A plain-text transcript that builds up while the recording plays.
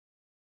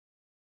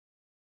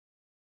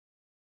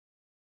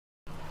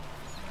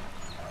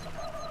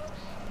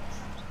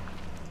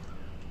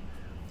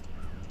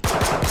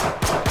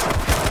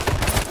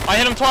I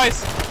hit him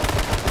twice.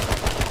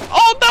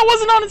 Oh, that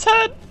wasn't on his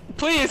head.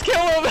 Please kill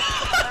him.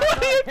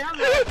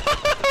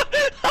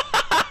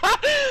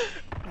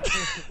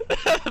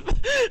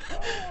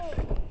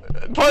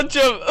 Punch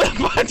him.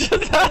 Punch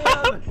his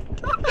head.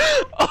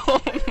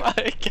 Oh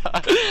my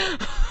god.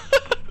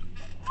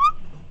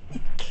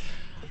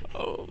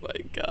 Oh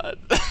my god.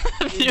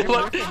 You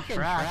look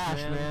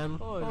trash, man.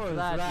 Holy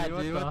that,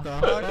 dude. What the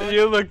fuck?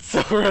 You look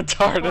so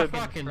retarded.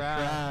 Fucking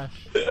trash.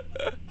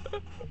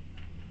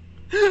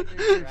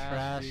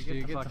 Trash,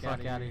 dude. Get the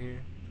fuck out of here.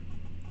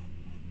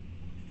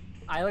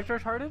 I looked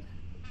retarded?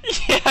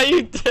 Yeah,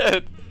 you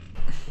did.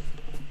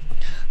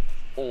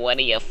 What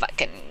are you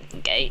fucking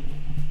gay?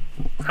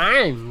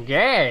 I'm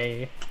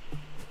gay.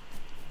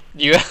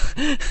 You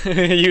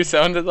you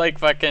sounded like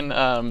fucking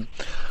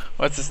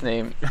what's his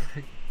name?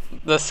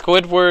 The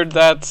Squidward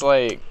that's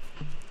like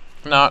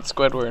not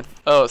Squidward.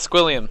 Oh,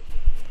 Squilliam.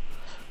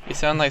 You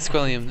sound like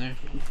Squilliam there.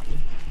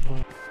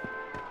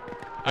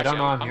 I don't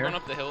know I'm here. going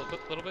up the hill a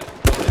little bit. I'm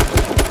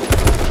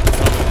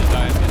gonna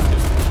die again too.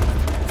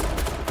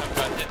 I've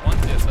got hit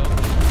once yet though.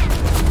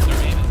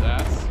 They're in his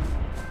ass.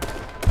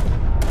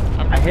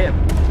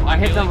 I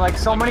hit them like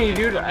so many,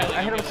 dude.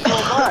 I hit them so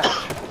much.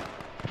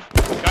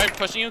 Guy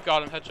pushing you,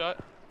 got him, headshot.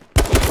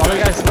 Oh, the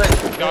guy's lit.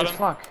 Got him.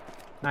 Fuck.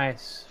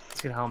 Nice.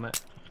 Let's get a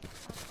helmet.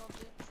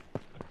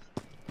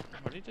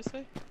 What did he just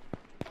say?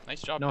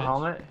 Nice job, No bitch.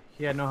 helmet?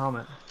 He had no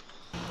helmet.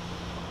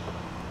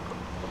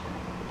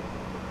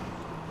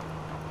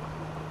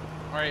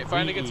 Alright,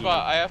 find a good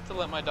spot. I have to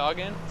let my dog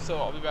in, so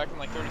I'll be back in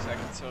like 30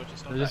 seconds, so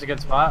just don't Is this die. a good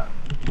spot?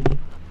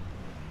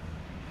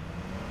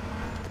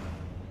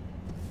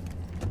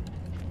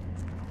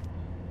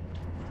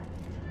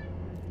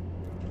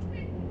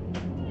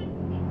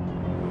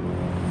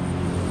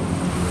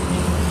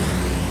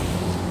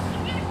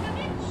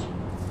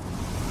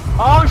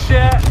 Oh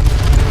shit!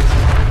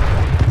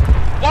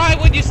 Why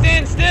would you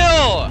stand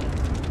still?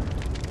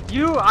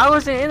 I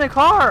wasn't in the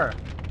car!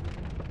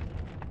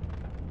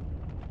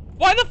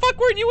 Why the fuck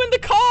weren't you in the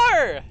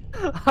car?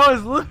 I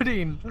was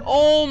looting!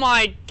 Oh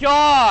my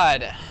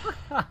god!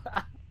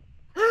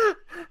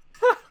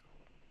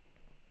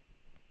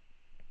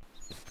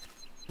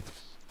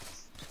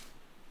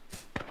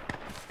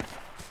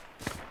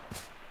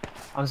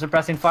 I'm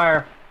suppressing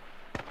fire.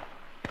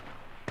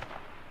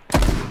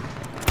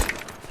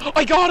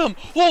 I got him!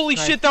 Holy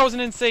Nice. shit, that was an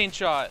insane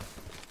shot.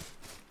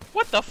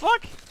 What the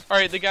fuck?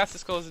 Alright, the gas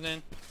is closing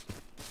in.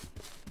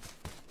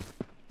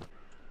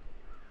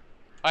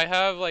 I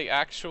have like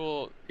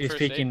actual. He's first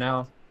peeking aid.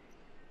 now.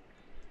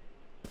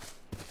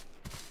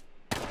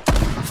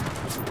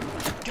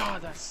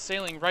 God, that's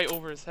sailing right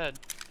over his head.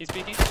 He's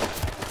peeking.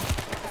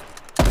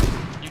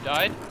 You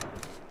died?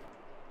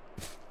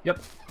 Yep.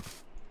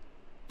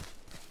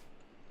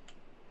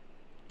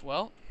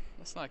 Well,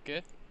 that's not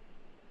good.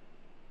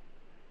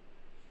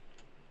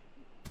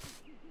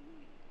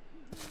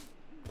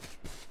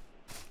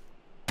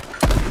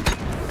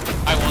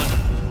 I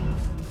won.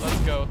 Let's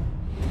go.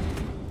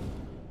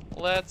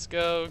 Let's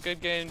go.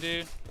 Good game,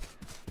 dude.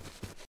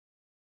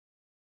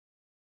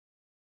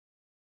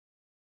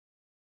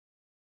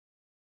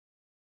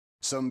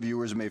 Some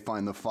viewers may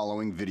find the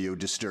following video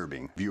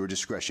disturbing. Viewer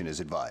discretion is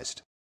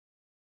advised.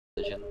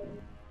 I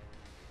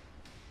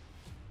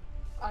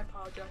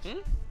apologize.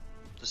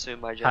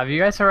 Assume my job. Have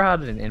you guys ever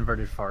had an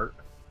inverted fart?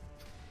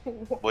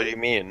 What do you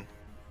mean?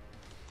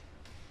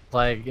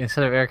 Like,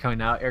 instead of air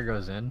coming out, air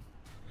goes in?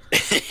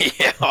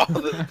 Yeah, all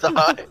the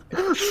time.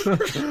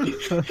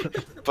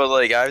 But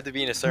like, I have to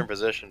be in a certain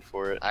position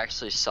for it. I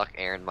actually suck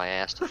air in my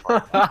ass to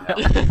fart. Like,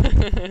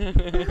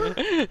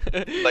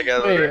 I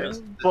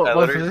literally,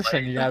 What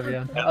position you have you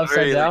in?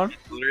 Upside down?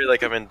 Literally,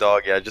 like I'm in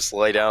doggy. I just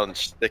lay down and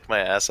stick my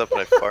ass up,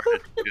 and I fart.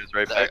 It goes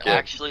right back in. I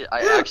actually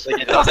Like,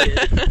 it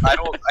doesn't, I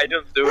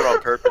don't do it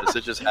on purpose.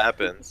 It just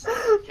happens.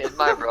 kid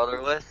my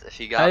brother with if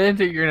he got. I didn't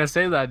think you were gonna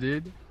say that,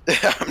 dude.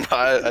 I'm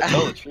not. I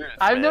tell the truth.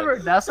 I've man. never.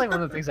 That's like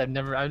one of the things I've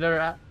never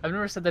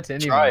said that to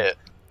anyone. Try it.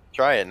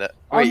 Try it.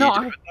 Oh Wait, no,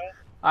 you do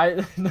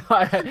it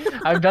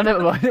I've done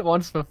it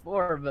once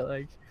before, but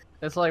like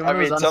it's like one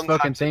of those unspoken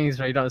sometimes- things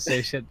where you don't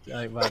say shit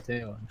like about it to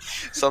anyone.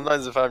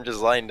 Sometimes if I'm just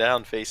lying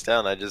down, face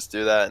down, I just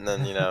do that, and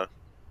then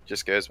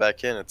just goes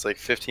back in. It's like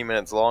 15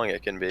 minutes long.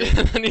 It can be.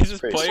 And you just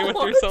Crazy. play with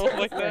yourself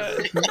like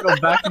that. You go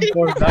back and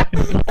forth, back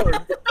and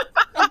forth.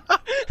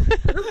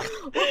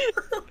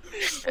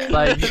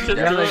 Like, Just you're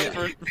do like, it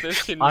for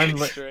 15 I'm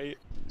minutes li- straight.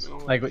 Oh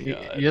like my you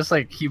God. just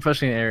like keep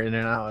pushing air in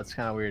and out. It's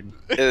kind of weird.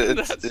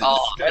 That's- Oh,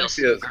 it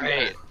feels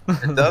great.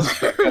 It does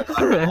feel good.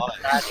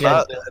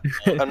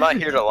 I'm not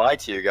here to lie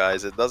to you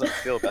guys. It doesn't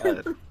feel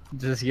bad.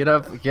 Just get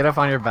up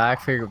on your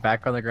back, put your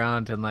back on the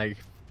ground, and like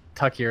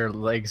tuck your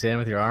legs in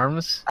with your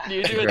arms. Do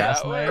you do it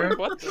Grass that way? layer?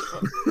 What the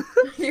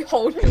fuck? You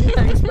hold your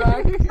legs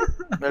back.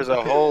 There's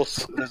a whole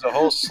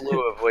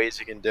slew of ways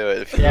you can do it.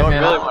 If you Yeah, don't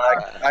man, really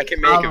want, I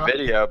can make a I'll-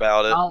 video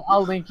about it.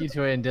 I'll link you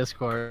to it in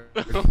Discord.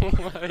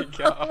 Oh my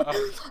god.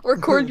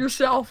 Record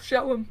yourself.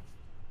 Show him.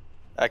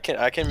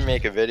 I can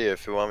make a video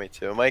if you want me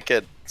to. It might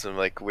get some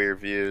like weird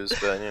views,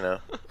 but you know,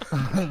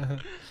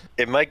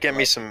 it might get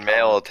me some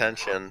male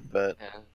attention. But Yeah.